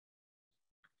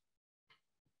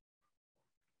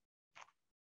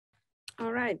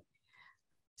All right.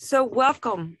 So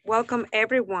welcome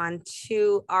everyone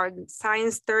to our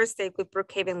Science Thursday with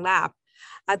Brookhaven Lab.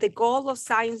 The goal of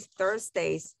Science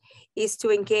Thursdays is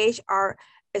to engage our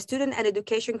student and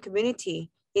education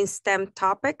community in STEM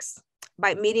topics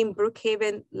by meeting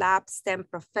Brookhaven Lab STEM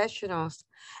professionals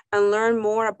and learn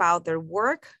more about their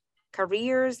work,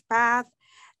 careers, path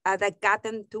that got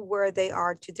them to where they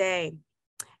are today.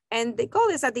 And the goal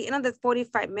is at the end of the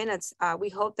 45 minutes, we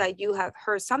hope that you have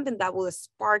heard something that will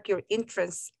spark your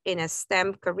interest in a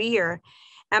STEM career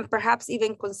and perhaps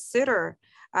even consider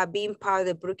being part of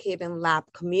the Brookhaven Lab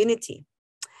community.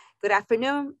 Good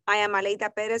afternoon. I am Aleida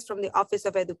Perez from the Office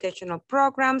of Educational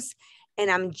Programs,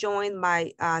 and I'm joined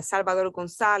by Salvador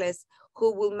Gonzalez,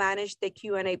 who will manage the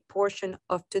Q&A portion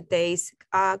of today's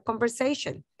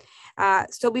conversation.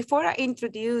 So before I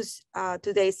introduce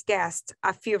today's guest,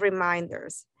 a few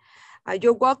reminders.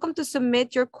 You're welcome to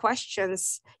submit your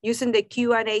questions using the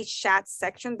Q&A chat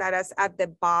section that is at the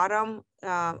bottom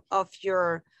of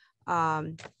your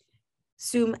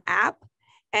Zoom app,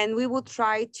 and we will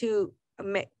try to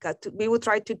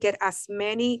get as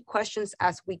many questions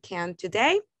as we can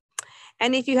today.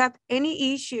 And if you have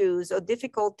any issues or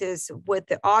difficulties with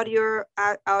the audio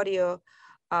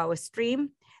stream,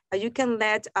 you can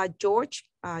let George,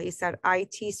 is our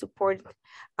IT support,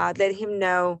 let him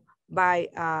know by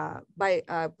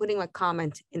putting a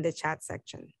comment in the chat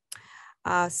section.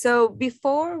 So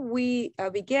before we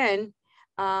begin,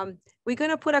 we're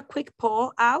gonna put a quick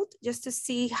poll out just to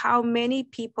see how many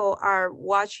people are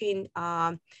watching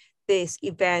this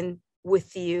event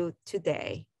with you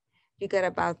today. You got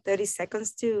about 30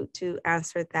 seconds to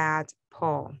answer that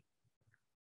poll.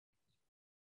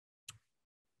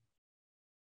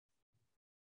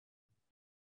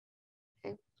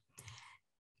 Okay.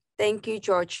 Thank you,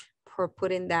 George, for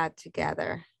putting that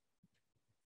together.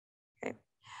 Okay.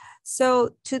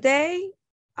 So today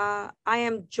I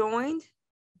am joined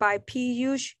by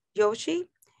Piyush Joshi.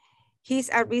 He's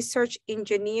a research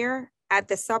engineer at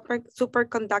the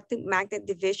Superconducting Magnet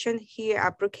Division here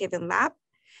at Brookhaven Lab.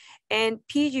 And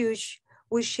Piyush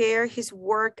will share his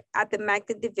work at the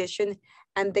Magnet Division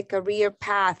and the career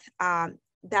path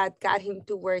that got him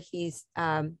to where he's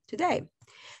today.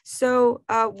 So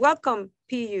welcome,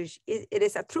 Piyush. It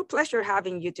is a true pleasure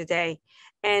having you today.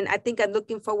 And I think I'm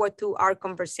looking forward to our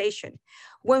conversation.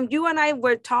 When you and I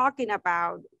were talking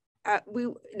about,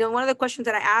 one of the questions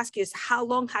that I asked you is, how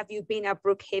long have you been at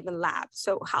Brookhaven Lab?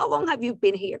 So how long have you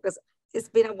been here? Because it's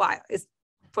been a while, it's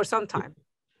for some time.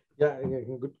 Yeah,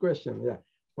 good question. Yeah,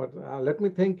 but let me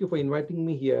thank you for inviting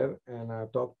me here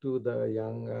and talk to the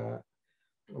young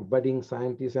budding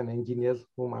scientists and engineers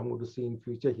whom I'm going to see in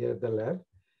future here at the lab.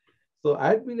 So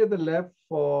I've been at the lab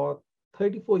for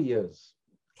 34 years.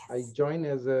 Yes. I joined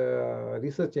as a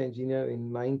research engineer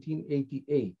in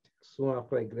 1988, soon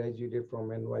after I graduated from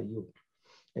NYU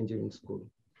Engineering School.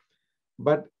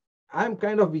 But I'm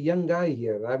kind of a young guy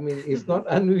here. I mean, it's not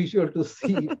unusual to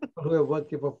see people who have worked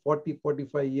here for 40,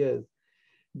 45 years.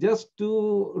 Just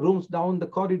 2 rooms down the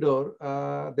corridor,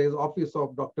 there's office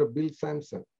of Dr. Bill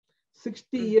Sampson.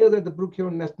 60 years at the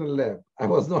Brookhaven National Lab. I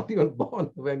was not even born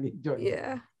when he joined.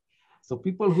 Yeah. So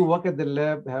people who work at the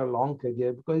lab have a long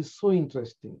career because it's so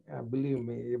interesting. Believe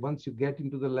me, once you get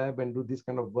into the lab and do this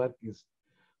kind of work, is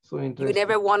so interesting. You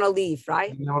never want to leave,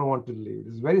 right? You never want to leave.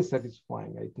 It's very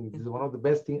satisfying. I think this is one of the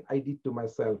best things I did to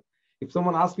myself. If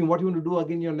someone asks me what you want to do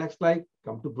again in your next life,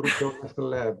 come to Brookhaven National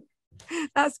Lab.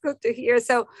 That's good to hear.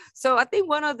 So I think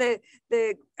when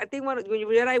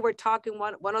you and I were talking,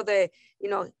 one of the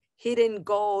hidden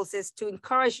goals is to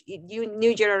encourage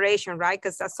new generation, right?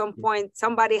 Because at some point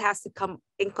somebody has to come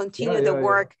and continue the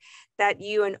work that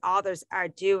you and others are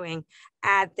doing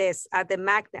at the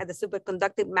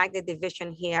Superconducting Magnet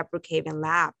Division here at Brookhaven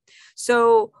Lab.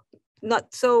 So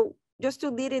just to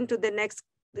lead into the next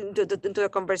into the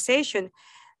conversation,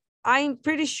 I'm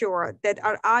pretty sure that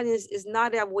our audience is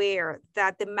not aware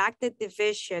that the Magnet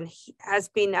Division has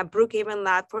been a Brookhaven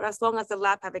Lab for as long as the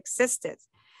lab have existed.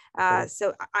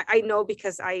 So I know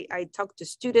because I talk to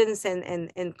students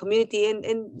and community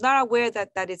and not aware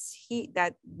that is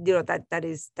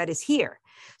here.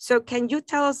 So can you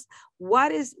tell us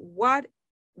what is the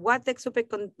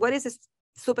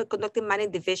Superconducting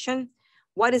Magnet Division?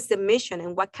 What is the mission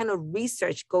and what kind of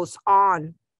research goes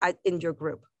on in your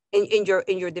group? In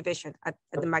your division at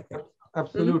the Magnet.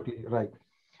 Absolutely right.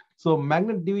 So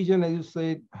Magnet Division, as you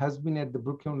said, has been at the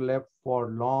Brookhaven Lab for a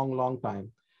long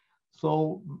time.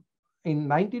 So in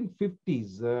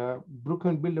 1950s,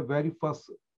 Brookhaven built the very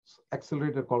first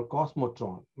accelerator called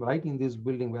Cosmotron, right in this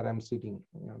building where I'm sitting,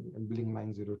 in building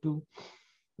 902.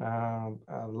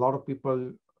 A lot of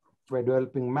people were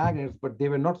developing magnets, but they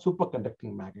were not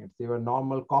superconducting magnets. They were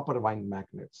normal copper wire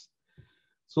magnets.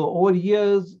 So over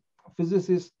years,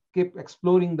 physicists kept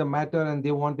exploring the matter, and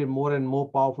they wanted more and more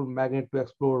powerful magnet to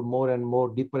explore more and more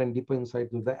deeper and deeper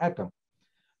inside to the atom.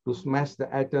 To smash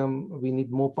the atom, we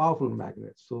need more powerful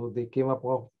magnets. So they came up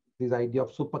with this idea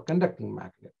of superconducting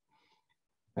magnet.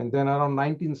 And then around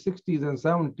 1960s and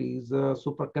 70s,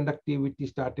 superconductivity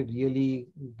started really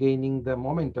gaining the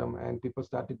momentum, and people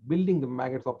started building the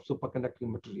magnets of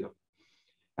superconducting material.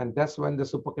 And that's when the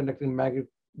superconducting magnet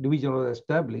division was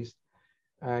established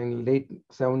in late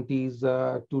 70s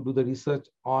to do the research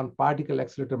on particle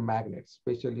accelerator magnets,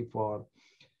 especially for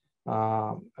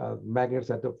magnets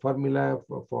at the Fermi Lab,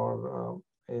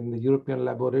 in the European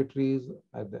laboratories,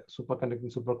 at the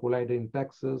Superconducting Super Collider in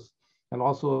Texas, and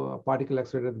also a particle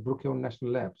accelerator at the Brookhaven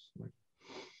National Labs. Right?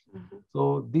 Mm-hmm.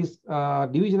 So this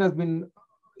division has been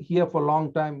here for a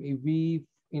long time.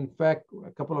 In fact,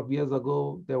 a couple of years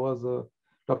ago, there was a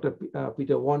Dr.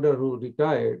 Peter Wander who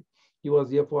retired. He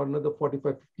was here for another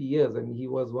 45, 50 years, and he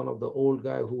was one of the old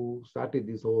guy who started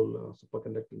this whole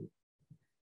superconducting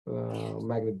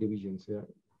magnet divisions. Yeah.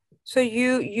 So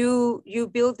you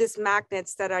build these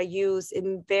magnets that are used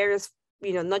in various,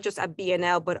 not just at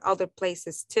BNL, but other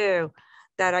places too,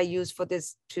 that are used for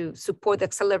this to support the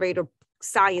accelerator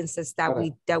sciences that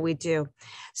we do.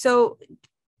 So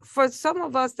for some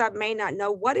of us that may not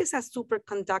know, what is a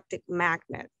superconducting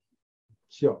magnet?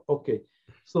 Sure. Okay.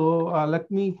 So let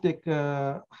me take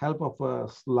help of a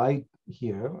slide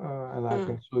here, and I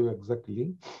can show you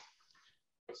exactly.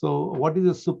 So what is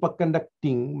a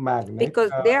superconducting magnet?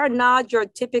 Because they are not your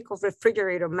typical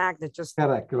refrigerator magnet. Just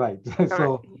correct, right.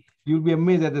 So you'll be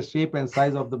amazed at the shape and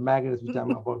size of the magnets, which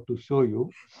I'm about to show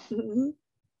you.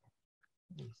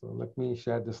 So let me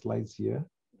share the slides here.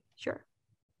 Sure.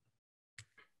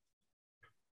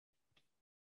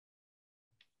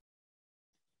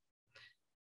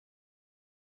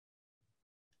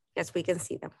 Yes, we can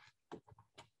see them.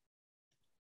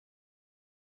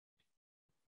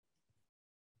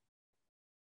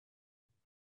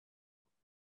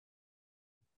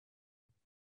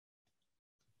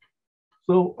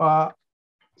 So,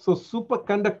 so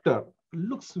superconductor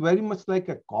looks very much like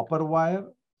a copper wire,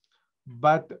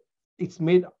 but it's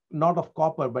made not of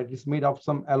copper, but it's made of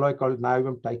some alloy called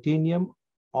niobium titanium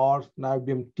or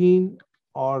niobium tin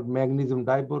or magnesium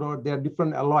diboride. There are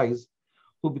different alloys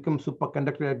who become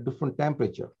superconductor at different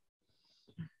temperature.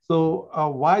 So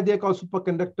why they are called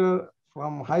superconductor?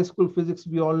 From high school physics,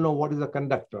 we all know what is a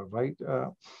conductor, right?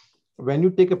 When you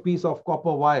take a piece of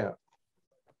copper wire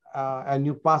and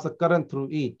you pass a current through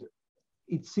it,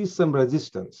 it sees some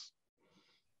resistance.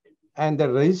 And the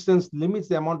resistance limits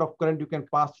the amount of current you can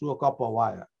pass through a copper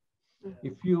wire.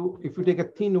 If you take a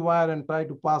thin wire and try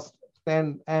to pass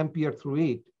 10 ampere through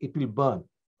it, it will burn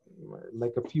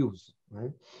like a fuse,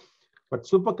 right? But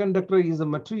superconductor is a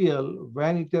material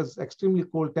when it is extremely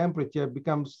cold temperature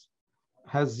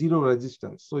has zero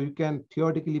resistance. So you can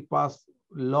theoretically pass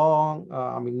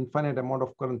infinite amount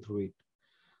of current through it.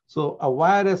 So a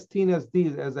wire as thin as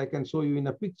this, as I can show you in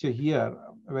a picture here,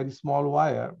 a very small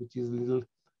wire, which is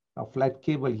a flat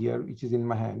cable here, which is in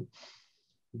my hand,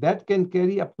 that can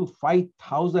carry up to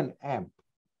 5,000 amp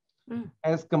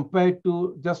as compared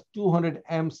to just 200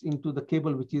 amps into the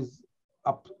cable, which is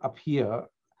up here,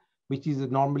 which is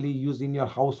normally used in your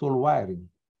household wiring.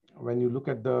 When you look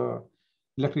at the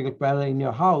electrical panel in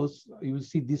your house, you will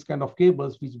see these kind of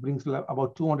cables, which brings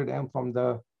about 200 amp from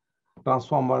the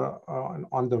transformer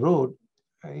on the road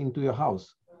into your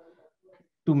house.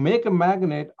 To make a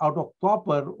magnet out of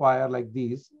copper wire like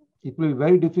this, it will be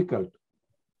very difficult.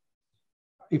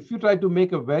 If you try to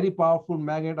make a very powerful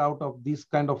magnet out of this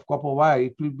kind of copper wire,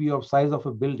 it will be of size of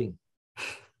a building.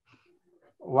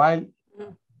 While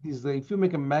if you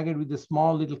make a magnet with a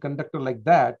small little conductor like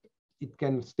that, it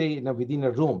can stay within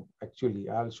a room, actually.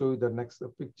 I'll show you the next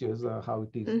pictures, how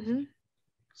it is.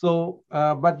 So,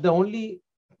 but the only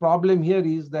problem here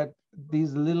is that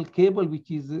this little cable, which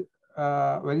is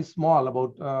very small,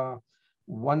 about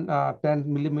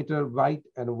 10 millimeter wide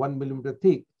and 1 millimeter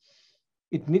thick,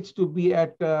 it needs to be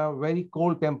at a very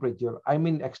cold temperature. I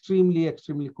mean, extremely,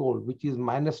 extremely cold, which is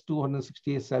minus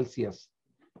 268 Celsius.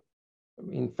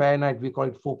 In Fahrenheit, we call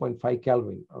it 4.5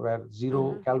 Kelvin, where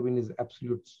 0 Kelvin is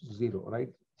absolute zero, right?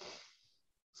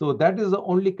 So that is the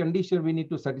only condition we need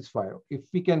to satisfy. If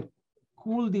we can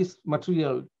cool this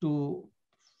material to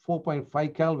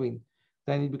 4.5 Kelvin,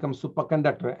 then it becomes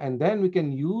superconductor. And then we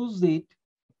can use it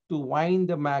to wind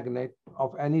the magnet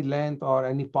of any length or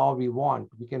any power we want.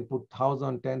 We can put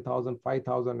 1,000, 10,000,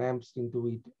 5,000 amps into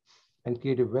it and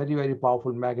create a very, very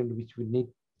powerful magnet, which we need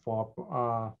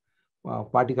for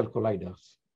particle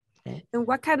colliders. Okay. And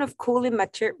what kind of cooling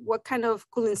material, what kind of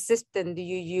cooling system do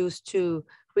you use to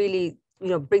really,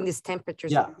 bring these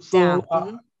temperatures So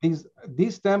down?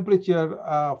 this temperature,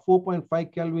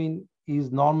 4.5 Kelvin,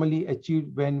 is normally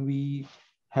achieved when we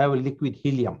have a liquid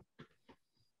helium.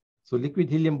 So liquid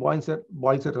helium boils at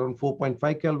around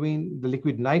 4.5 Kelvin. The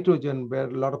liquid nitrogen, where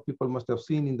a lot of people must have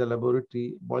seen in the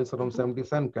laboratory, boils around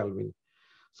 77 Kelvin.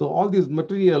 So all these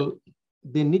material,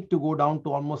 they need to go down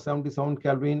to almost 77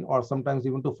 Kelvin or sometimes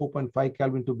even to 4.5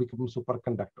 Kelvin to become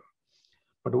superconductor.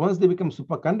 But once they become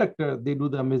superconductor, they do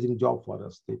the amazing job for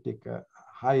us. They take a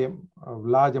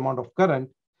large amount of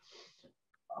current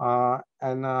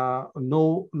and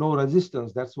no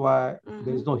resistance. That's why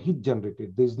there is no heat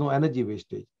generated. There is no energy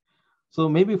wastage. So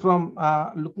maybe from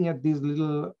looking at these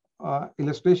little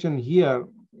illustration here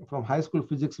from high school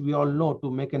physics, we all know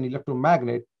to make an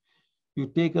electromagnet, you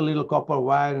take a little copper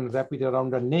wire and wrap it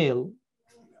around a nail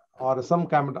or some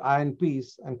kind of iron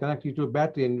piece and connect it to a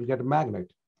battery and you get a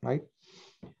magnet, right?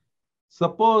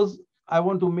 Suppose I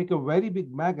want to make a very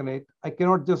big magnet, I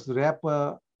cannot just wrap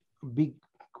a big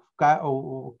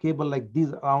cable like this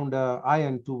around an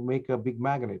iron to make a big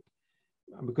magnet,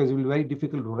 because it will be very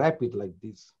difficult to wrap it like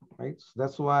this, right? So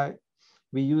that's why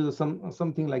we use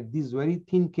something like this very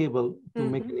thin cable to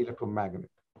make an electromagnet.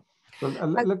 So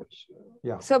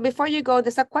So before you go,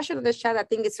 there's a question in the chat I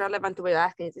think it's relevant to what you're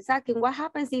asking. It's asking what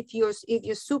happens if you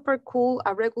super cool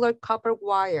a regular copper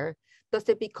wire, does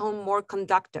it become more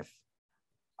conductive?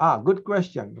 Good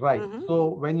question, right? So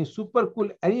when you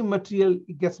supercool any material,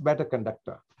 it gets better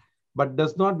conductor, but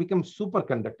does not become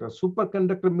superconductor.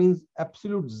 Superconductor means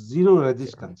absolute zero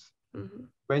resistance.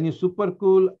 When you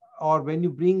supercool or when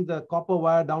you bring the copper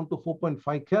wire down to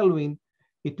 4.5 Kelvin,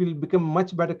 it will become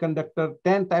much better conductor,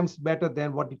 10 times better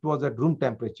than what it was at room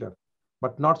temperature,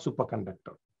 but not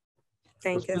superconductor.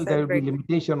 Thank you. Still there will be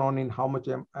limitation on in how much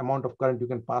amount of current you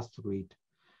can pass through it.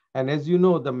 And as you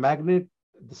know, the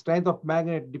strength of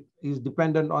magnet is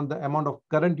dependent on the amount of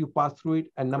current you pass through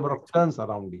it and number of turns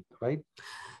around it, right?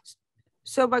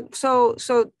 So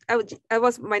I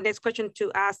was my next question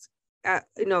to ask,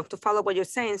 to follow what you're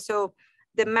saying. So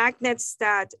the magnets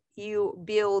that you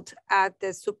build at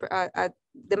the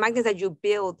the magnets that you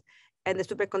build and the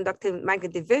superconducting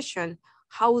magnet division,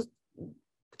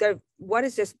 what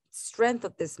is the strength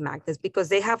of these magnets? Because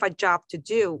they have a job to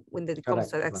do when it comes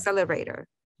to the accelerator.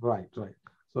 Right.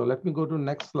 So let me go to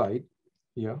next slide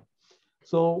here.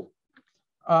 So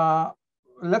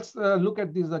let's look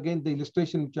at this again, the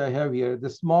illustration which I have here. The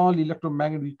small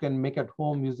electromagnet you can make at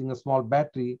home using a small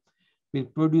battery will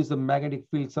produce a magnetic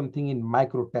field, something in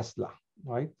micro Tesla,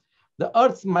 right? The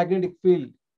Earth's magnetic field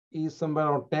is somewhere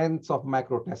around tenths of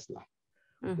micro Tesla.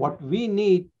 What we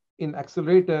need in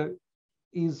accelerator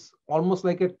is almost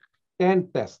like a 10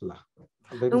 Tesla.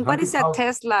 And what is a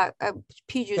Tesla,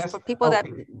 Piyush, for people that...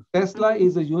 Tesla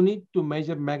is a unit to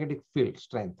measure magnetic field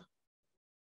strength.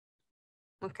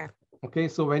 Okay,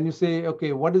 so when you say,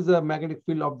 okay, what is the magnetic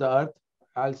field of the Earth?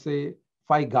 I'll say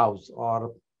 5 Gauss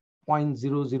or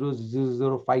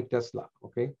 0.00005 Tesla,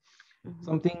 okay?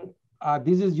 Something,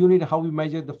 this is unit how we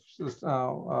measure the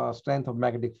strength of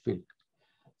magnetic field.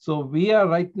 So we are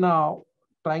right now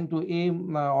trying to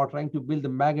aim or trying to build the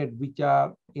magnet which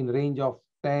are in range of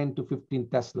 10 to 15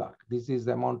 Tesla. This is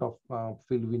the amount of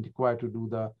field we require to do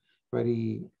the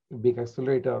very big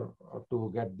accelerator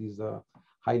to get this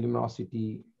high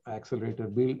luminosity accelerator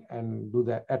build and do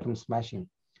the atom smashing.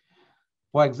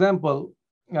 For example,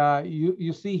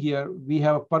 you see here, we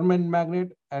have a permanent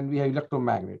magnet and we have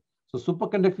electromagnet. So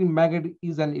superconducting magnet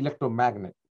is an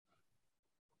electromagnet.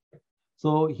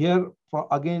 So here,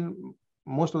 again,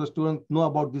 most of the students know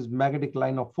about this magnetic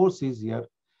line of forces here.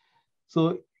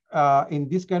 So in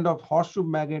this kind of horseshoe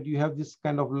magnet, you have this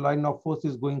kind of line of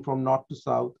forces going from north to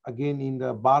south. Again, in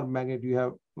the bar magnet, you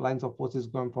have lines of forces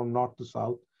going from north to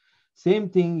south. Same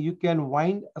thing, you can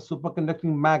wind a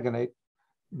superconducting magnet,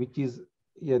 which is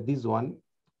this one,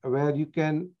 where you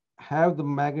can have the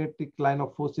magnetic line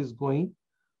of forces going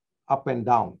up and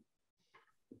down.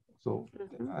 So,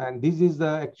 and this is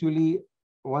actually,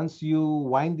 once you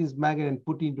wind this magnet and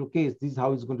put it into case, this is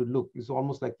how it's going to look. It's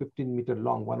almost like 15-meter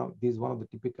long. One of the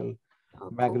typical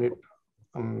magnet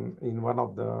in one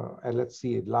of the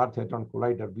LHC, Large Hadron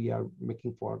Collider, we are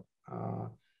making for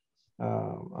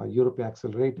a European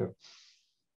accelerator.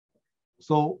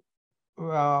 So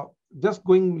just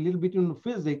going a little bit into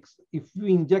physics, if you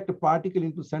inject a particle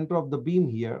into center of the beam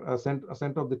here,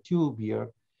 center of the tube here,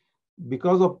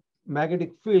 because of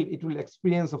magnetic field, it will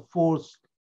experience a force,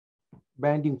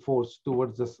 bending force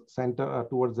towards the center,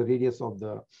 towards the radius of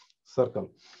the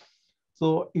circle.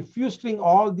 So if you string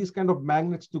all these kind of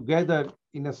magnets together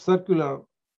in a circular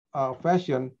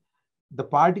fashion, the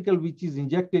particle which is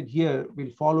injected here will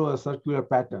follow a circular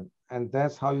pattern, and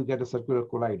that's how you get a circular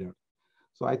collider.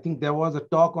 So I think there was a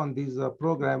talk on this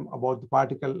program about the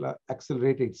particle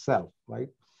accelerator itself, right?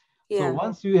 Yeah. So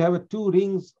once you have two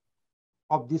rings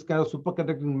of this kind of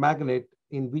superconducting magnet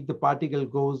in which the particle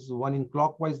goes one in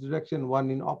clockwise direction, one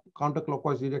in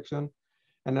counterclockwise direction,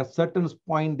 and at a certain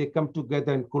point they come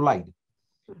together and collide.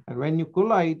 And when you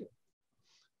collide,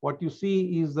 what you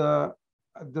see is the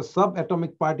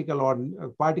subatomic particle or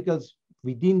particles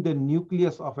within the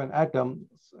nucleus of an atom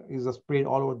is spread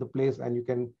all over the place, and you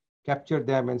can capture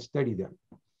them and study them.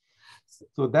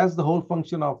 So that's the whole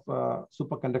function of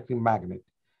superconducting magnet.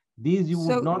 These you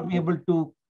would not be able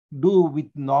to do with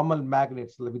normal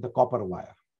magnets with the copper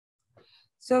wire.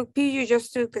 So Piyush,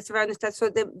 just to understand, so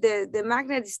the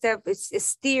magnet itself it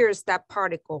steers that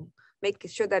particle,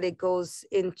 making sure that it goes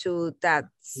into that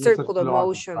circular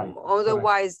motion. Right.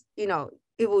 Otherwise, you know,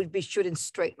 it would be shooting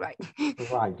straight, right?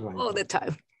 Right. All the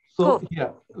time. So cool.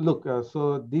 Yeah, look,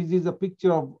 so this is a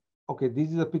picture of, okay,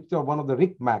 this is a picture of one of the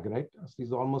Rick magnet.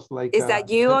 It's almost like— Is that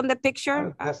you on the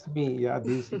picture? That's me, yeah.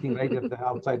 This is sitting right at the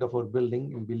outside of our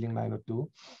building, in building 902.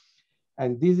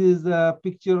 And this is a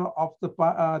picture of the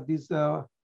this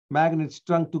magnet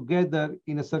strung together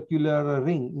in a circular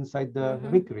ring inside the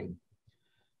Rick ring.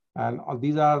 And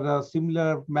these are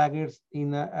similar magnets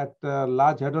at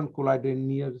Large Hadron Collider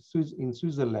in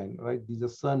Switzerland, right? These are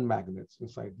CERN magnets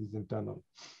inside these internal.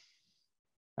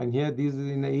 And here, this is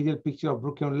in an aerial picture of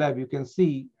Brookhaven Lab. You can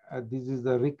see this is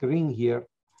the Rick ring here,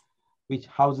 which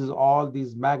houses all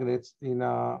these magnets in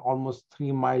a almost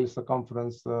 3-mile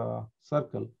circumference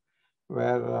circle,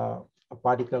 where a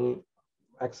particle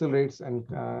accelerates and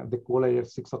they collide at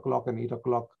 6 o'clock and 8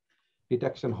 o'clock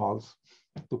detection halls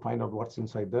to find out what's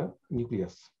inside the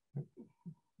nucleus.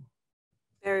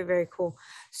 Very, very cool.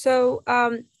 So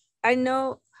I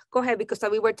know, go ahead, because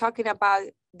we were talking about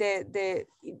the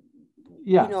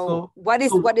yeah, you know, so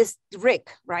what is Rick,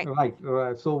 right?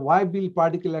 Right. So why build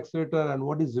particle accelerator, and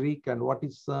what is Rick, and what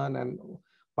is CERN, and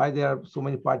why there are so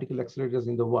many particle accelerators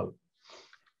in the world?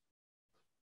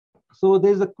 So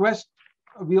there's a quest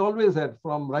we always had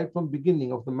right from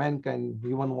beginning of the mankind.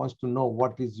 Everyone wants to know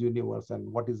what is universe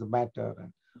and what is the matter,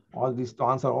 and all these, to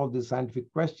answer all these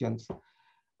scientific questions.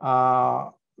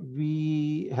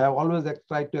 We have always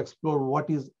tried to explore what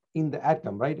is in the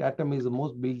atom, right? Atom is the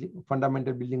most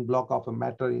fundamental building block of a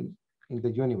matter in the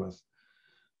universe.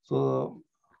 So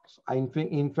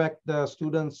in fact, the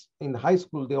students in high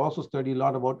school, they also study a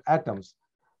lot about atoms.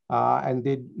 And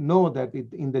they know that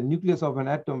in the nucleus of an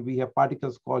atom, we have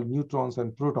particles called neutrons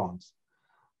and protons.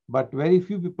 But very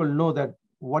few people know that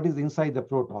what is inside the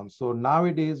proton. So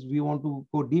nowadays, we want to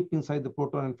go deep inside the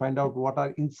proton and find out what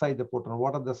are inside the proton,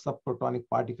 what are the subprotonic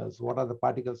particles, what are the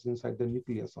particles inside the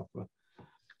nucleus of an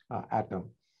atom.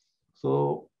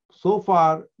 So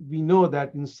far, we know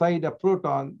that inside a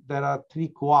proton, there are 3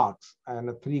 quarks and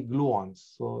 3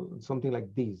 gluons. So something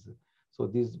like these. So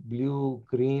these blue,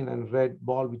 green, and red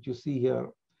ball, which you see here,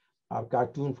 are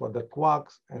cartoon for the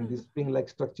quarks, and this spring-like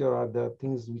structure are the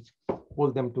things which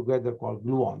hold them together called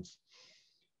gluons.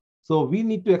 So we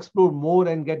need to explore more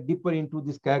and get deeper into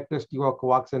this characteristic of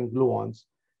quarks and gluons.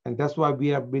 And that's why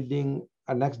we are building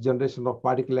a next generation of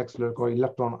particle accelerator called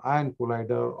electron-ion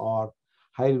collider, or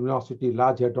high velocity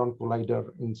Large Hadron Collider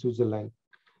in Switzerland.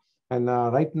 And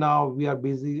right now we are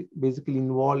basically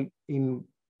involved in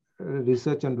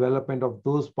research and development of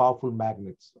those powerful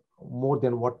magnets, more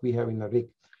than what we have in a Rick.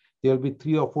 They'll be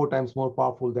 3 or 4 times more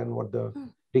powerful than what the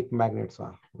Rick magnets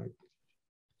are, right?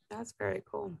 That's very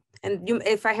cool. And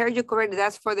if I heard you correctly,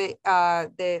 that's for the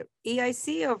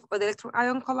EIC, or for the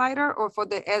electron-ion collider, or for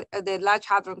the Large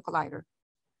Hadron Collider?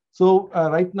 So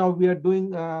right now we are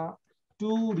doing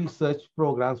 2 research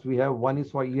programs. We have one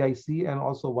is for EIC and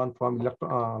also one from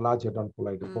Large Hadron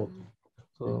Collider, both.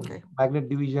 So magnet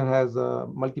division has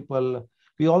multiple.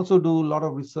 We also do a lot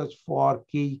of research for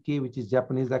KEK, which is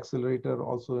Japanese accelerator,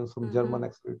 also in some German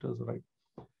accelerators, right?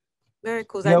 Very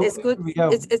cool. It's good. We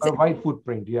have it's a wide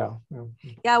footprint, yeah.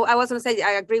 Yeah, I was going to say,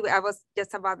 I agree. I was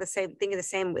just about the same thing. The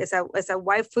same. It's a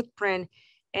wide footprint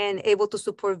and able to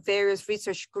support various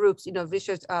research groups. You know,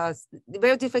 research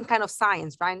very different kind of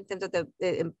science, right? In terms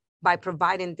of by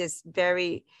providing this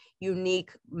very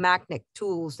unique magnet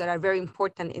tools that are very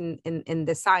important in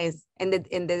the science and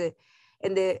in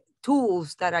the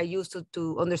tools that are used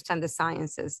to understand the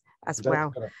sciences as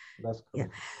well. Correct. That's correct. Yeah.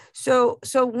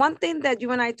 So one thing that you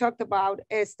and I talked about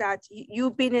is that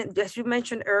you've been in, as you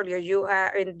mentioned earlier,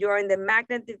 you're in the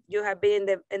magnet. You have been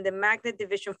in the magnet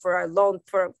division for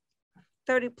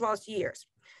 30 plus years.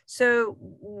 So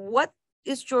what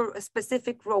is your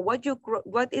specific role?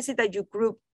 What is it that you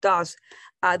group does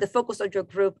the focus of your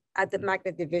group at the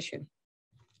magnet division?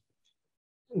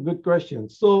 Good question.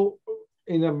 So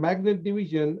in a magnet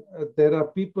division, there are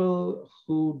people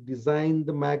who design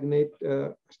the magnet,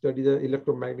 study the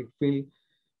electromagnetic field,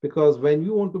 because when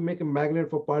you want to make a magnet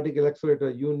for particle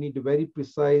accelerator, you need a very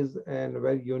precise and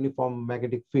very uniform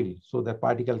magnetic field so that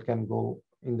particle can go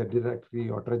in the directory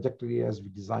or trajectory as we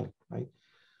design, right?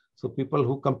 So people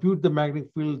who compute the magnetic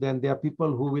field, then there are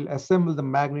people who will assemble the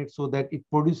magnet so that it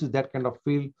produces that kind of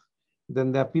field.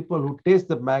 Then there are people who test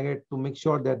the magnet to make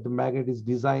sure that the magnet is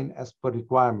designed as per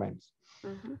requirements.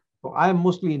 Mm-hmm. So I'm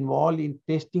mostly involved in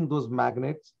testing those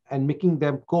magnets and making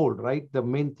them cold, right? The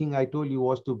main thing I told you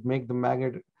was to make the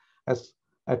magnet as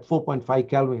at 4.5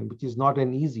 Kelvin, which is not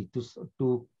an easy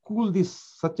to cool this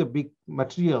such a big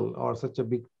material or such a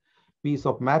big piece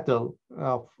of metal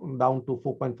down to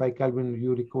 4.5 Kelvin.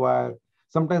 You require,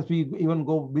 sometimes we even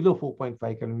go below 4.5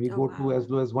 Kelvin. We go to as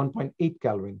low as 1.8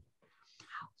 Kelvin.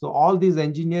 So all these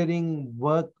engineering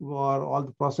work or all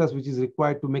the process which is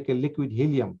required to make a liquid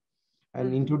helium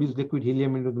and introduce liquid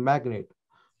helium into the magnet,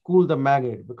 cool the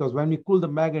magnet, because when we cool the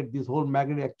magnet, this whole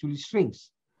magnet actually shrinks.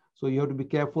 So you have to be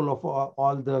careful of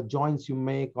all the joints you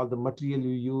make, all the material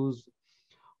you use,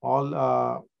 all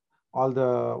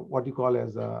the what you call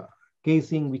as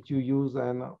casing which you use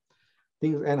and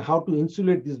things, and how to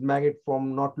insulate this magnet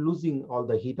from not losing all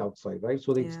the heat outside, right?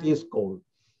 So that it stays cold.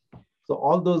 So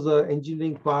all those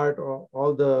engineering part or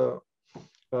all the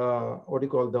what do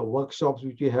you call the workshops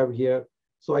which we have here.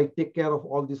 So I take care of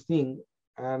all these things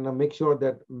and make sure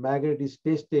that magnet is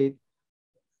tested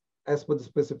as per the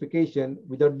specification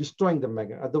without destroying the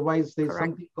magnet. Otherwise, there's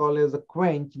something called as a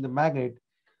quench in the magnet.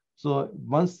 So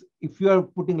once, if you are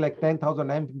putting like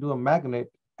 10,000 amps into a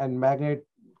magnet and magnet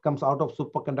comes out of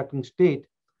superconducting state,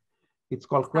 it's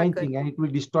called quenching and it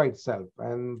will destroy itself.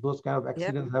 And those kind of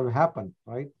accidents have happened,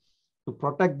 right? To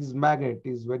protect this magnet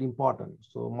is very important.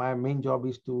 So my main job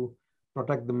is to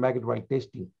protect the magnet while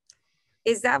testing.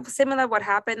 Is that similar what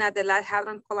happened at the Large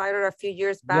Hadron Collider a few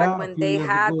years back when they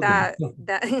had that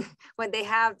when they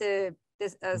have this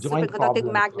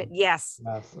superconducting magnet? Yes.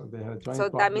 So they had a joint so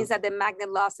problem. That means that the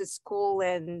magnet loss is cool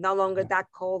and no longer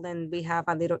that cold, and we have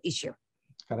a little issue.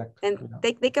 Correct. And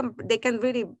they can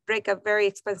really break a very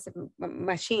expensive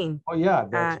machine. Oh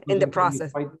yeah, in the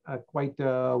process. Quite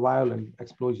a violent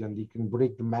explosion. You can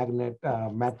break the magnet,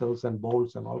 metals and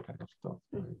bolts and all kinds of stuff.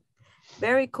 Right?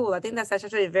 Very cool. I think that's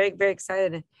actually very, very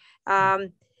exciting.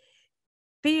 Piyush,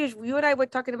 you and I were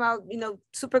talking about, we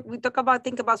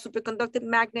think about superconducting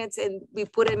magnets, and we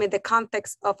put them in the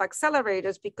context of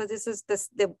accelerators because this is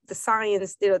the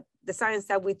science, the science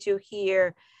that we do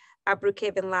here at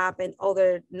Brookhaven Lab and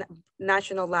other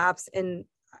national labs and,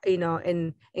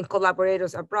 in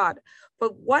collaborators abroad.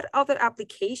 But what other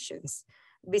applications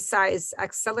besides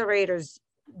accelerators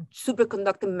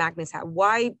superconducting magnets have?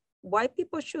 Why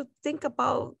people should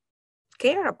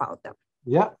care about them?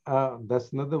 Yeah,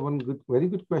 that's another very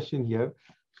good question here.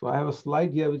 So I have a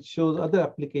slide here which shows other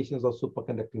applications of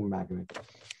superconducting magnets.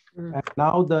 And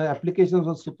now the applications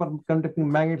of superconducting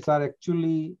magnets are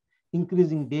actually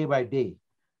increasing day by day.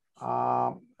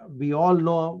 We all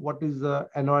know what is the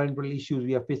environmental issues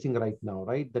we are facing right now,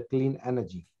 right? The clean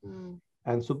energy.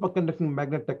 And superconducting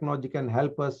magnet technology can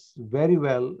help us very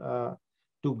well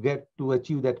to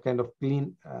achieve that kind of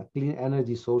clean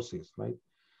energy sources, right?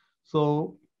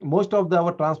 So most of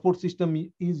our transport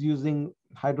system is using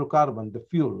hydrocarbon, the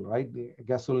fuel, right? The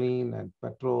gasoline and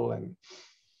petrol. And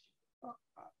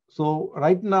so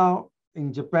right now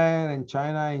in Japan and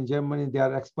China and Germany, they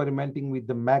are experimenting with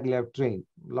the maglev train.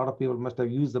 A lot of people must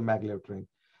have used the maglev train.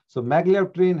 So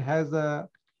maglev train has a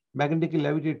magnetically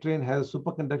levitated train, has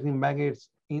superconducting magnets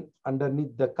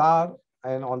underneath the car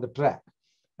and on the track.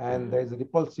 And there's a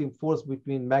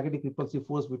magnetic repulsive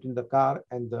force between the car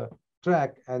and the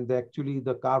track, and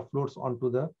the car floats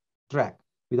onto the track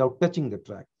without touching the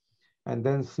track. And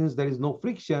then since there is no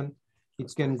friction,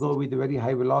 it can go with a very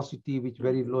high velocity, with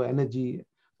very low energy.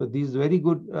 So this is very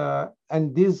good.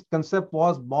 And this concept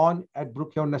was born at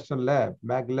Brookhaven National Lab,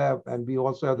 MagLab, and we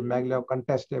also have the MagLab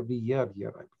contest every year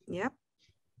here. Yeah.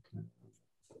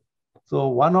 So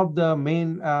one of the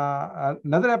main,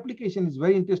 another application is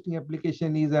very interesting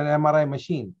application is an MRI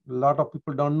machine. A lot of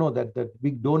people don't know that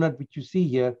big donut which you see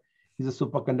here is a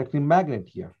superconducting magnet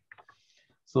here.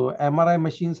 So MRI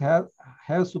machines have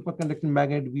superconducting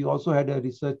magnet. We also had a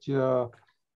research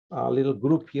little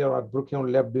group here at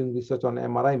Brookhaven Lab doing research on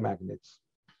MRI magnets.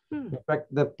 In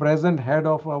fact, the present head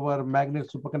of our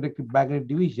superconducting magnet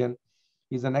division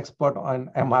is an expert on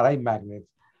MRI magnets,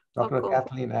 Dr.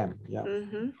 Kathleen M. Yeah.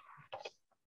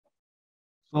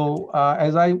 So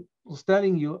as I was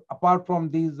telling you, apart from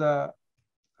these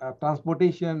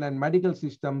transportation and medical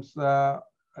systems,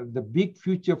 the big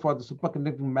future for the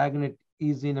superconducting magnet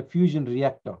is in a fusion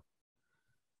reactor.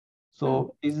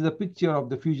 So this is a picture of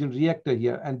the fusion reactor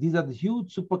here. And these are the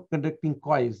huge superconducting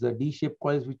coils, the D-shaped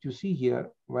coils which you see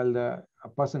here, while a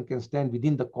person can stand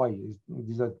within the coil.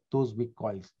 These are those big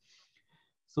coils.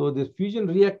 So the fusion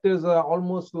reactors are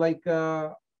almost like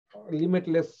a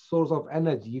limitless source of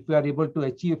energy. If we are able to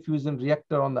achieve a fusion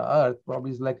reactor on the Earth,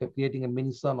 probably it's like creating a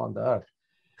mini sun on the Earth.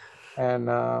 And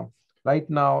right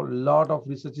now, a lot of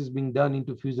research is being done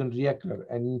into fusion reactor.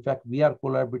 And in fact, we are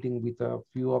collaborating with a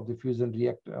few of the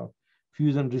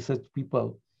fusion research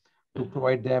people to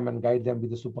provide them and guide them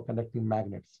with the superconducting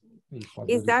magnets.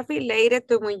 Is that related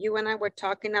to when you and I were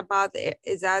talking about,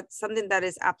 is that something that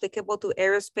is applicable to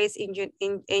aerospace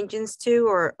engines too,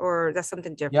 or that's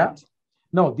something different? Yeah.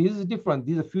 No, this is different.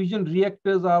 These fusion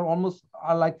reactors are almost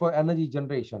like for energy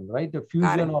generation, right? The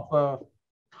fusion of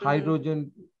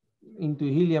hydrogen into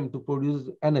helium to produce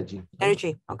energy. Right?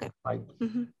 Energy, okay. Right.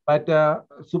 But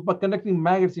superconducting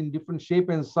magnets in different shape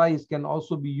and size can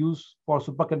also be used for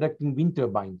superconducting wind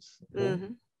turbines. Okay?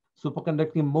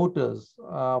 Superconducting motors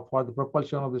for the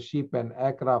propulsion of the ship and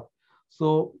aircraft.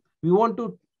 So we want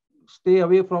to stay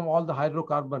away from all the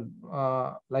hydrocarbon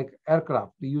like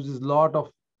aircraft. It uses a lot of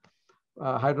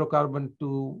hydrocarbon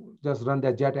to just run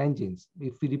their jet engines.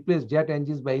 If we replace jet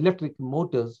engines by electric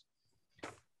motors,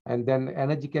 and then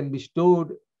energy can be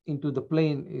stored into the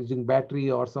plane using battery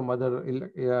or some other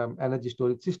energy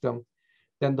storage system,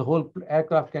 then the whole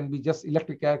aircraft can be just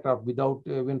electric aircraft without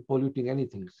even polluting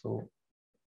anything. So,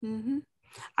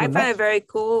 I find it very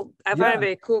cool. I find it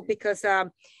very cool because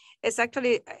it's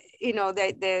actually, you know,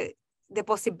 the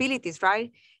possibilities,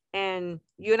 right? And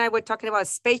you and I were talking about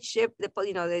spaceship,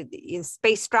 you know, in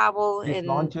space travel and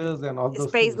launches and all those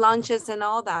space launches and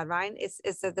all that, right?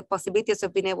 It's the possibilities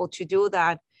of being able to do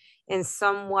that in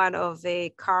somewhat of a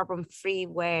carbon-free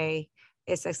way.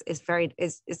 I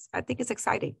think it's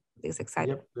exciting. It's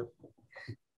exciting.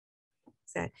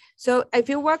 Yep. So if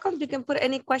you're welcome, you can put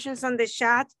any questions on the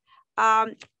chat.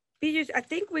 Piyush, I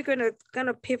think we're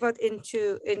gonna pivot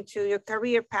into your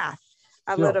career path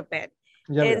a little bit.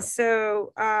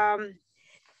 So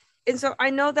I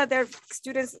know that there are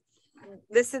students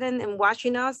listening and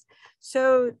watching us.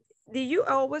 So do you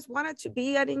always wanted to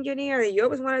be an engineer? Or you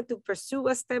always wanted to pursue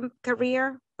a STEM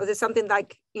career? Or is it something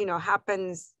like, you know,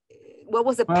 happens? What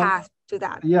was the path to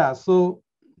that? Yeah, so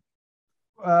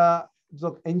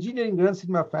engineering runs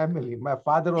in my family. My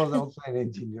father was also an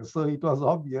engineer, so it was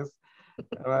obvious.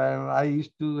 And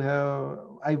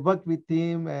I worked with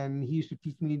him, and he used to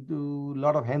teach me to do a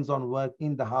lot of hands-on work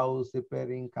in the house,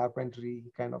 repairing, carpentry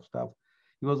kind of stuff.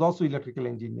 He was also electrical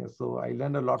engineer, so I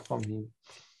learned a lot from him.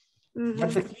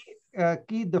 But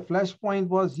the flashpoint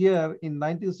was here in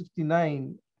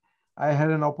 1969. I had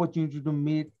an opportunity to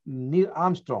meet Neil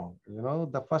Armstrong, you know,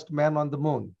 the first man on the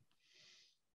moon.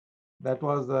 That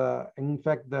was, in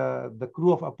fact, the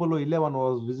crew of Apollo 11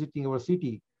 was visiting our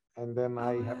city. And then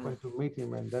I happened to meet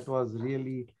him, and that was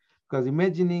really, because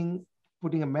imagining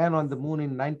putting a man on the moon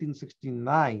in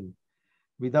 1969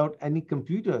 without any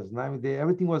computers. I mean,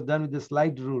 everything was done with the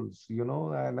slide rules, you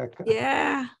know. And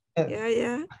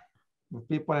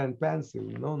paper and pencil,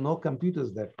 you know, no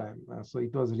computers that time. So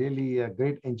it was really a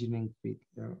great engineering feat.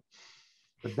 Yeah.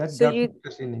 But that got me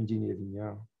interested in engineering,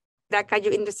 yeah. That got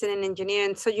you interested in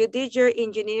engineering. So you did your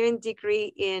engineering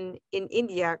degree in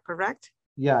India, correct?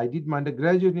 Yeah, I did my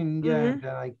undergraduate in India, and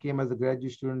then I came as a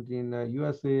graduate student in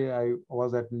USA. I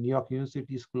was at New York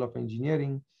University School of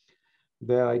Engineering.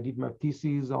 There I did my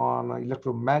thesis on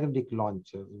electromagnetic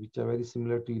launchers, which are very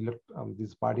similar to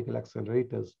these particle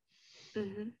accelerators.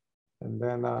 And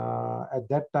then at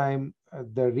that time,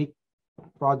 the RIC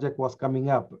project was coming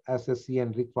up. SSC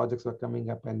and RIC projects were coming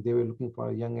up, and they were looking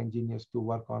for young engineers to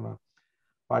work on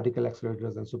particle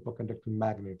accelerators and superconducting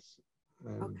magnets.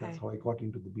 And that's how I got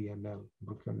into the BNL,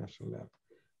 Brookhaven National Lab.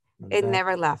 And it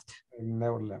never left. It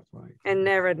never left, right? And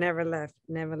never left.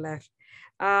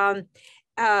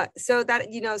 So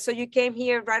that, you know, so you came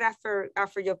here right after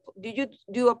your, did you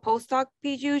do a postdoc,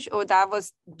 Piyush, or that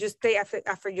was just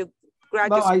after you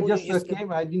graduate school? No, I just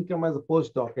came. I didn't come as a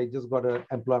postdoc. I just got an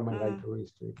employment right away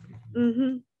straight.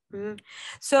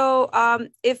 So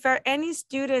if there are any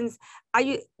students,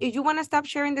 if you want to stop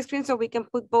sharing the screen so we can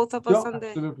put both of us on the.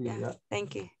 Absolutely, yeah.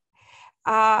 Thank you.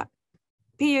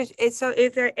 Piyush, so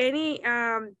if there are any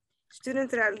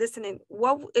students that are listening,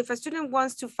 what if a student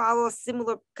wants to follow a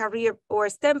similar career or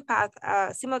STEM path,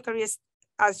 similar careers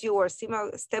as your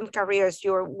STEM careers,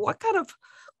 what kind of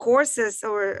courses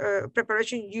or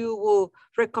preparation you will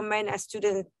recommend a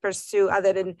student pursue,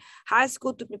 other than high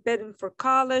school to prepare them for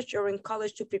college, or in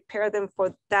college to prepare them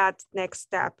for that next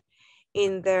step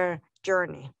in their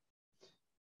journey?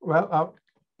 Well,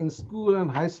 in school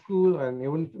and high school and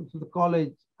even to the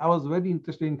college, I was very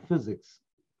interested in physics.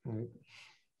 Right?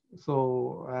 So,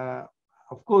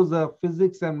 of course,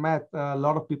 physics and math, a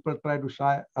lot of people try to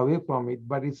shy away from it,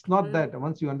 but it's not that.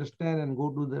 Once you understand and go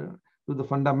to the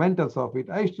fundamentals of it,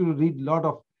 I used to read a lot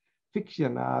of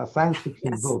fiction, science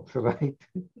fiction Yes. books, right?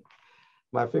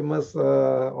 My famous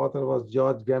author was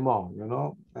George Gamow,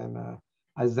 and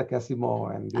Isaac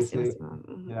Asimov, and they say,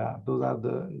 yeah, those are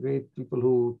the great people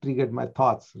who triggered my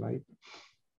thoughts, right?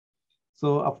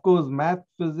 So, of course, math,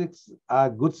 physics are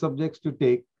good subjects to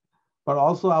take, but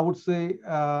also I would say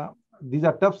these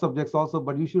are tough subjects also,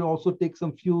 but you should also take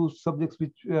some few subjects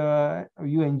which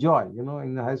you enjoy,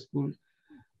 in high school.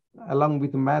 Along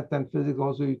with math and physics,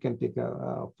 also you can take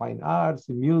fine arts,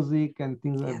 music, and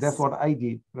things. Yes. That's what I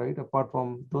did, right? Apart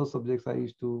from those subjects, I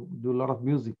used to do a lot of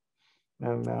music,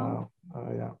 and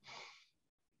yeah.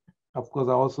 Of course,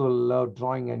 I also love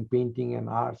drawing and painting and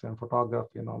arts and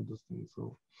photography and all those things.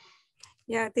 So.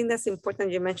 Yeah, I think that's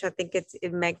important. You mentioned, I think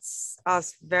it makes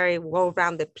us very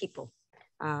well-rounded people,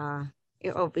 overall.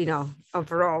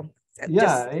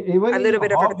 Yeah, even a in little your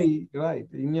bit of hobby, right?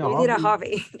 In your you hobby, need a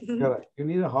hobby. correct. You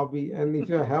need a hobby, and if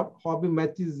your hobby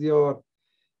matches your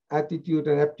attitude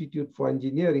and aptitude for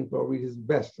engineering, probably is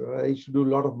best. You should do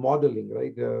a lot of modeling,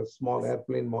 right? Small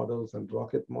airplane models and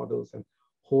rocket models and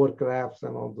hovercrafts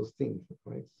and all those things,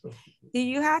 right? So, do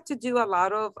you have to do a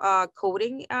lot of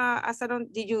coding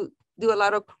did you do a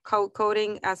lot of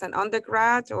coding as an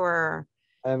undergrad, or?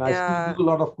 and I still do a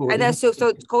lot of And coding.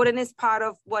 so coding is part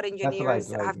of what That's right,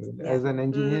 engineers right. have to, As an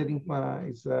engineering,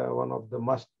 it's one of the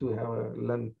must to have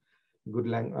learn good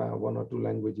one or two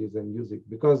languages and music,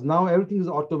 because now everything is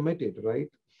automated, right?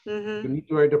 You need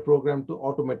to write a program to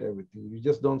automate everything. You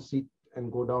just don't sit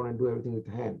and go down and do everything with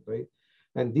hand, right?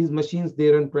 And these machines, they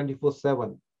run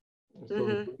 24/7. So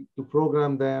you need to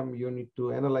program them, you need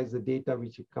to analyze the data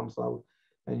which comes out,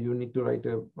 and you need to write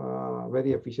a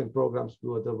very efficient programs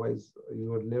to, otherwise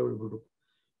you are never able to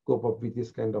cope up with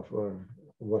this kind of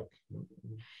work.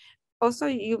 Also,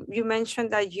 you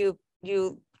mentioned that you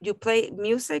play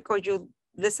music, or you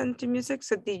listen to music.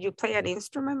 So did you play an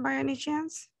instrument by any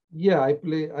chance? Yeah, I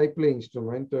play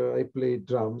instrument. I play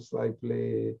drums. I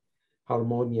play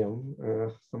harmonium.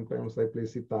 Sometimes I play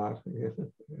sitar. Yeah.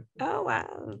 Oh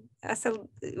wow! So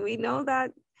we know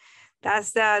that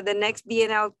that's the next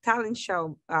BNL talent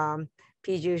show.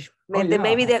 Piyush, Oh yeah.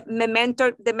 maybe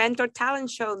the mentor talent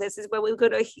show. This is what we're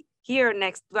going to hear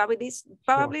next,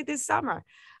 probably this summer.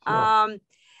 Sure.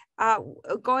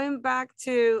 Going back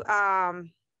to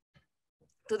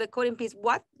the coding piece,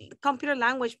 what computer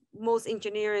language most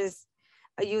engineers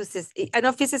uses? I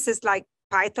know physicists like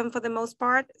Python for the most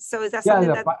part. So is that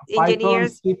something that Python,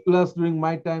 engineers? C++, during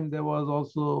my time, there was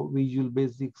also Visual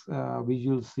Basics,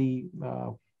 Visual C.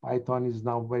 Python is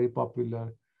now very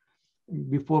popular.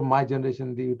 Before my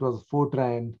generation, it was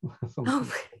Fortran.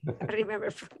 Oh, I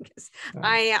remember from this.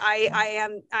 I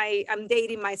am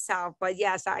dating myself, but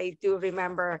yes, I do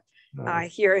remember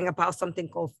hearing about something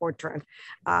called Fortran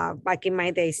back in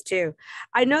my days too.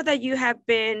 I know that you have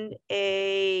been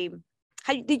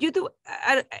did you do,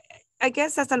 I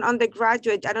guess as an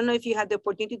undergraduate, I don't know if you had the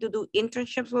opportunity to do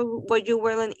internships while you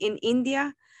were in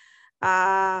India.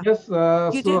 Yes,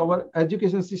 so our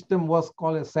education system was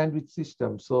called a sandwich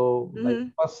system. So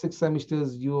like first 6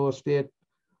 semesters, you stay at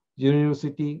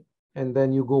university, and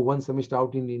then you go 1 semester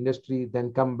out in the industry,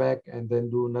 then come back and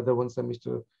then do another 1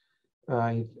 semester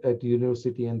at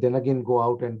university, and then again go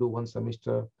out and do 1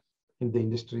 semester in the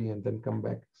industry and then come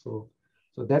back. So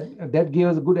that gave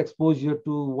us a good exposure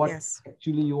to what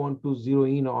actually you want to zero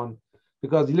in on,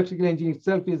 because electrical engineering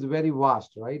itself is very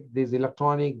vast, right? There's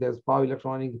electronic, there's power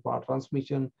electronics, power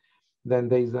transmission, then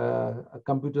there's a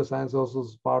computer science also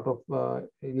is part of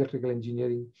electrical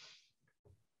engineering.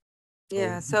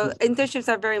 Yeah, so internships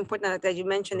are very important, that you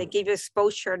mentioned. They give you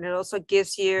exposure, and it also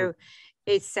gives you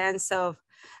a sense of,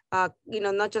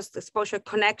 not just exposure,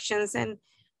 connections, and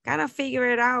kind of figure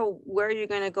it out where you're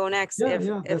going to go next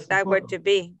if that were to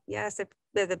be. Yes,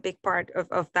 there's a big part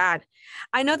of that.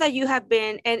 I know that you have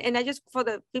been, and I just, for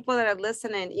the people that are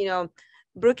listening,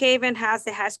 Brookhaven has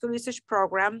a high school research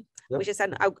program, which is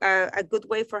a good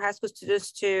way for high school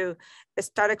students to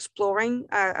start exploring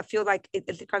a field like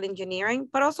electrical engineering.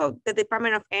 But also the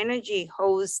Department of Energy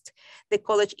hosts the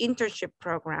college internship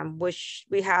program, which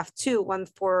we have two, one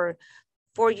for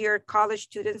four-year college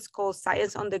students called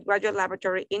Science Undergraduate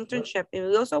Laboratory Internship.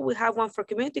 And we have one for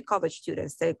community college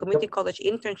students, the community college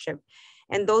internship.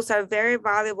 And those are very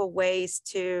valuable ways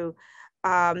to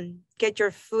get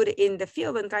your foot in the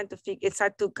field and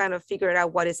start to kind of figure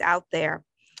out what is out there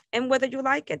and whether you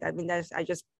like it. I mean, I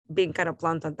just being kind of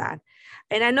blunt on that.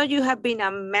 And I know you have been a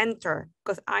mentor,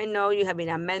 because I know you have been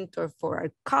a mentor for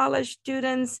our college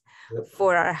students,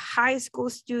 for our high school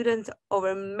students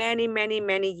over many, many,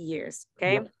 many years,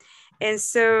 okay? And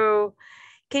so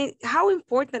how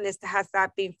important has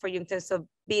that been for you in terms of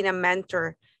being a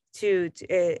mentor to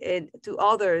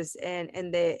others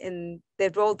and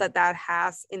the role that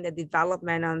has in the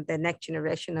development of the next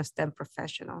generation of STEM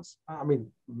professionals? I mean,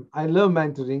 I love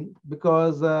mentoring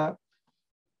because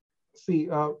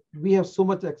we have so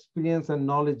much experience and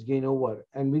knowledge gain over,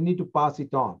 and we need to pass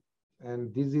it on.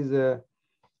 And this is a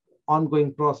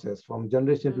ongoing process from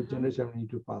generation to generation. We need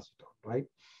to pass it on, right?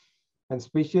 And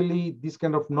especially this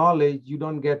kind of knowledge, you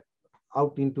don't get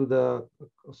out into the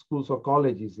schools or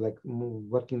colleges, like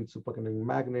working with superconducting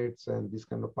magnets and this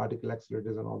kind of particle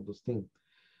accelerators and all those things.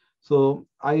 So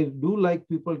I do like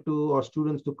people or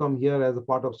students to come here as a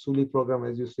part of SULI program,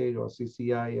 as you said, or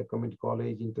CCI, a community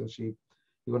college internship,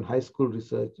 even high school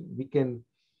research. We can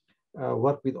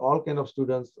work with all kind of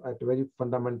students at a very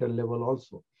fundamental level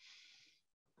also.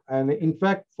 And in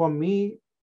fact, for me,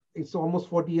 it's almost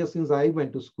 40 years since I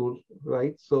went to school,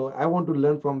 right? So I want to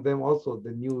learn from them also,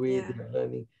 the new way they're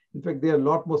learning. In fact, they're a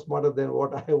lot more smarter than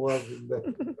what I was in the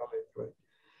college, right?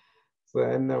 So,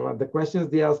 and the questions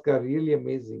they ask are really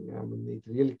amazing. I mean, it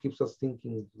really keeps us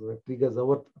thinking, triggers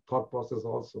our thought process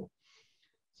also.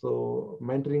 So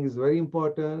mentoring is very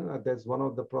important. That's one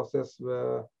of the process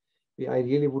where I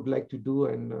really would like to do.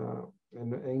 And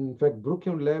in fact,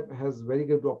 Brookhaven Lab has very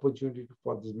good opportunity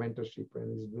for this mentorship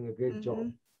and is doing a great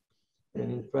job. And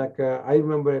in fact, I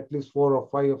remember at least 4 or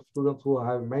 5 students who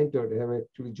I have mentored have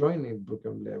actually joined in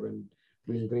Brookhaven Lab and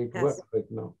doing great work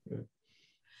right now.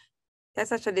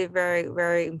 That's actually very,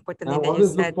 very important. I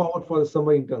always look forward for the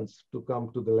summer interns to come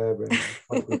to the lab and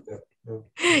work with them.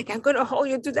 I'm going to hold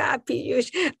you to that,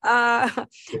 Piyush.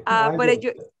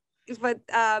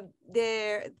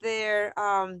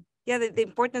 The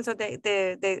importance of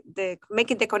the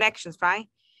making the connections, right?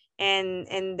 And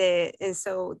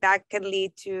so that can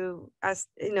lead to us,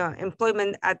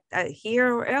 employment at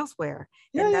here or elsewhere.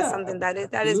 And that's something that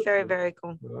is very, very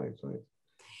cool. Right.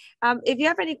 If you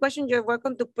have any questions, you're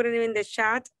welcome to put it in the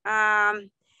chat.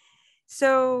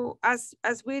 So as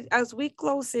we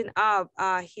closing up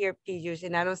here, Piyush,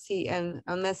 and I don't see, and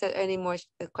unless there are any more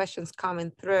questions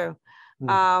coming through,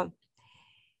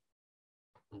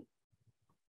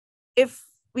 if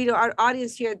our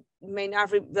audience here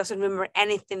doesn't remember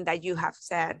anything that you have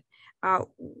said,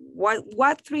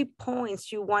 what 3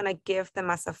 points you want to give them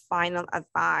as a final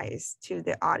advice to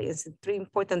the audience, and 3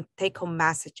 important take-home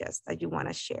messages that you want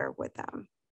to share with them?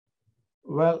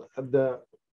 Well,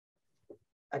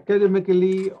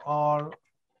 academically or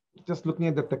just looking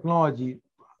at the technology,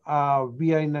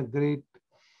 we are in a great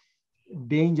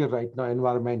danger right now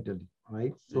environmentally,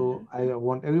 right? So I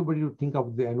want everybody to think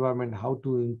of the environment, how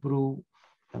to improve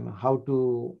and how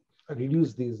to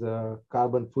reduce these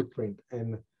carbon footprint.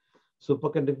 And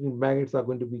superconducting magnets are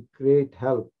going to be great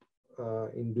help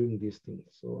in doing these things.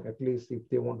 So at least if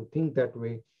they want to think that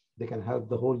way, they can help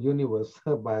the whole universe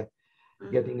by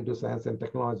getting into science and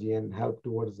technology and help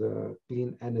towards a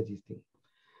clean energy thing.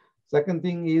 Second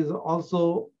thing is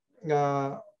also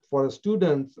for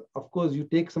students, of course, you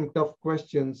take some tough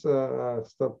questions,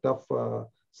 some tough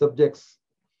subjects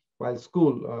while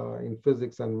school in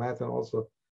physics and math and also.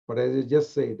 But as you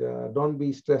just said, don't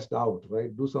be stressed out,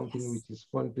 right? Do something which is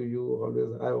fun to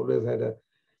you. I always had a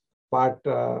part,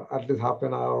 at least half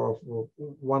an hour of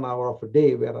 1 hour of a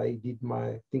day where I did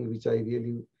my thing, which I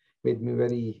really made me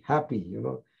very happy,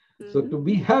 So to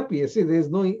be happy, see, there's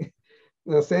no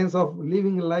sense of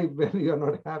living a life when you're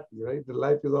not happy, right? The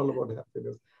life is all about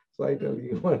happiness. So I tell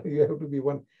you, you have to be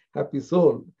one happy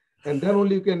soul. And then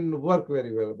only you can work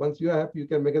very well. Once you are happy, you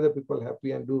can make other people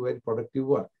happy and do very productive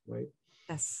work, right?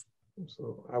 Yes.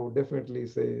 So I would definitely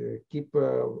say, keep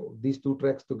these 2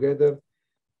 tracks together.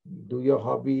 Do your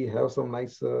hobby, have some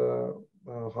nice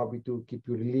hobby to keep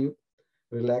you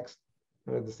relaxed.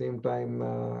 At the same time,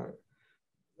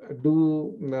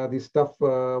 do this tough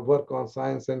work on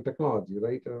science and technology,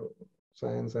 right?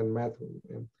 Science and math,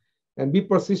 and be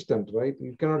persistent, right?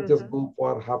 You cannot just go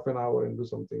for half an hour and do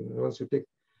something. Once you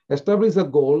establish a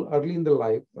goal early in the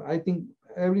life, I think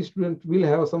every student will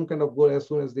have some kind of goal as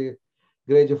soon as they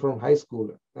graduate from high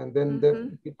school, and then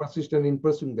be persistent in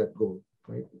pursuing that goal,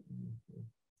 right?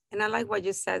 And I like what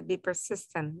you said, be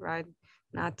persistent, right?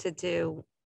 not to do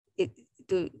it.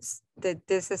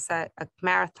 This is a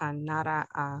marathon, not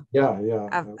you know,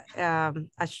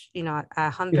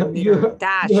 a 100-meter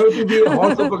dash. You have to be a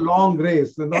horse of a long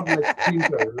race, not like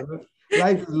sprinter.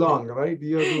 Life is long, right?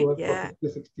 You have to work for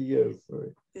 50, 60 years.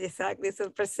 Right? Exactly. So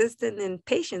persistent and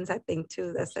patience, I think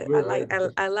too. That's it.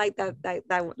 I like that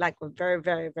like very,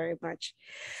 very, very much.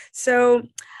 So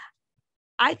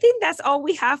I think that's all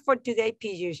we have for today,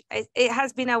 Piyush. It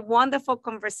has been a wonderful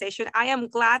conversation. I am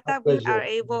glad that we are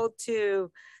able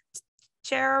to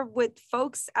share with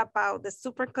folks about the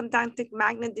superconducting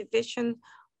magnet division,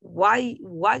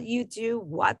 what you do,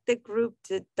 what the group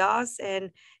does,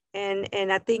 and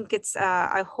I think it's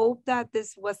I hope that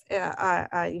this was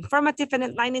informative and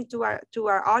enlightening to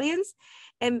our audience,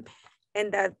 and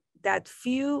that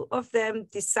few of them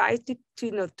decide to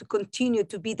you know to continue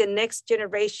to be the next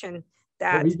generation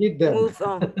that move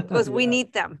on, because we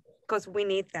need them. Because we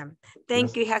need them.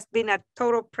 Thank you. It has been a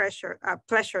total pleasure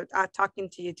talking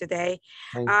to you today.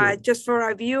 Just for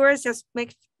our viewers, just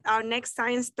make our next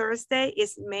Science Thursday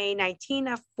is May 19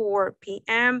 at 4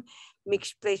 p.m.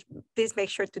 Please make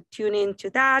sure to tune in to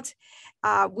that.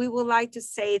 We would like to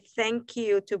say thank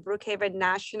you to Brookhaven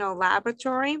National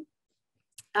Laboratory.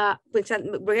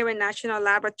 Brookhaven National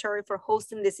Laboratory for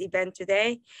hosting this event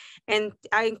today. And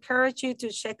I encourage you to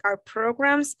check our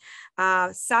programs.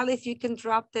 Sally, if you can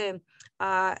drop the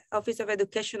Office of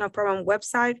Educational Program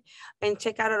website and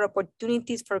check out our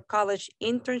opportunities for college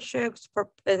internships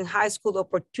and high school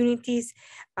opportunities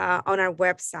on our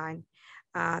website.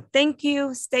 Thank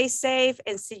you, stay safe,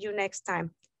 and see you next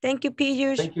time. Thank you,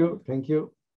 Piyush. Thank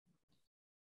you.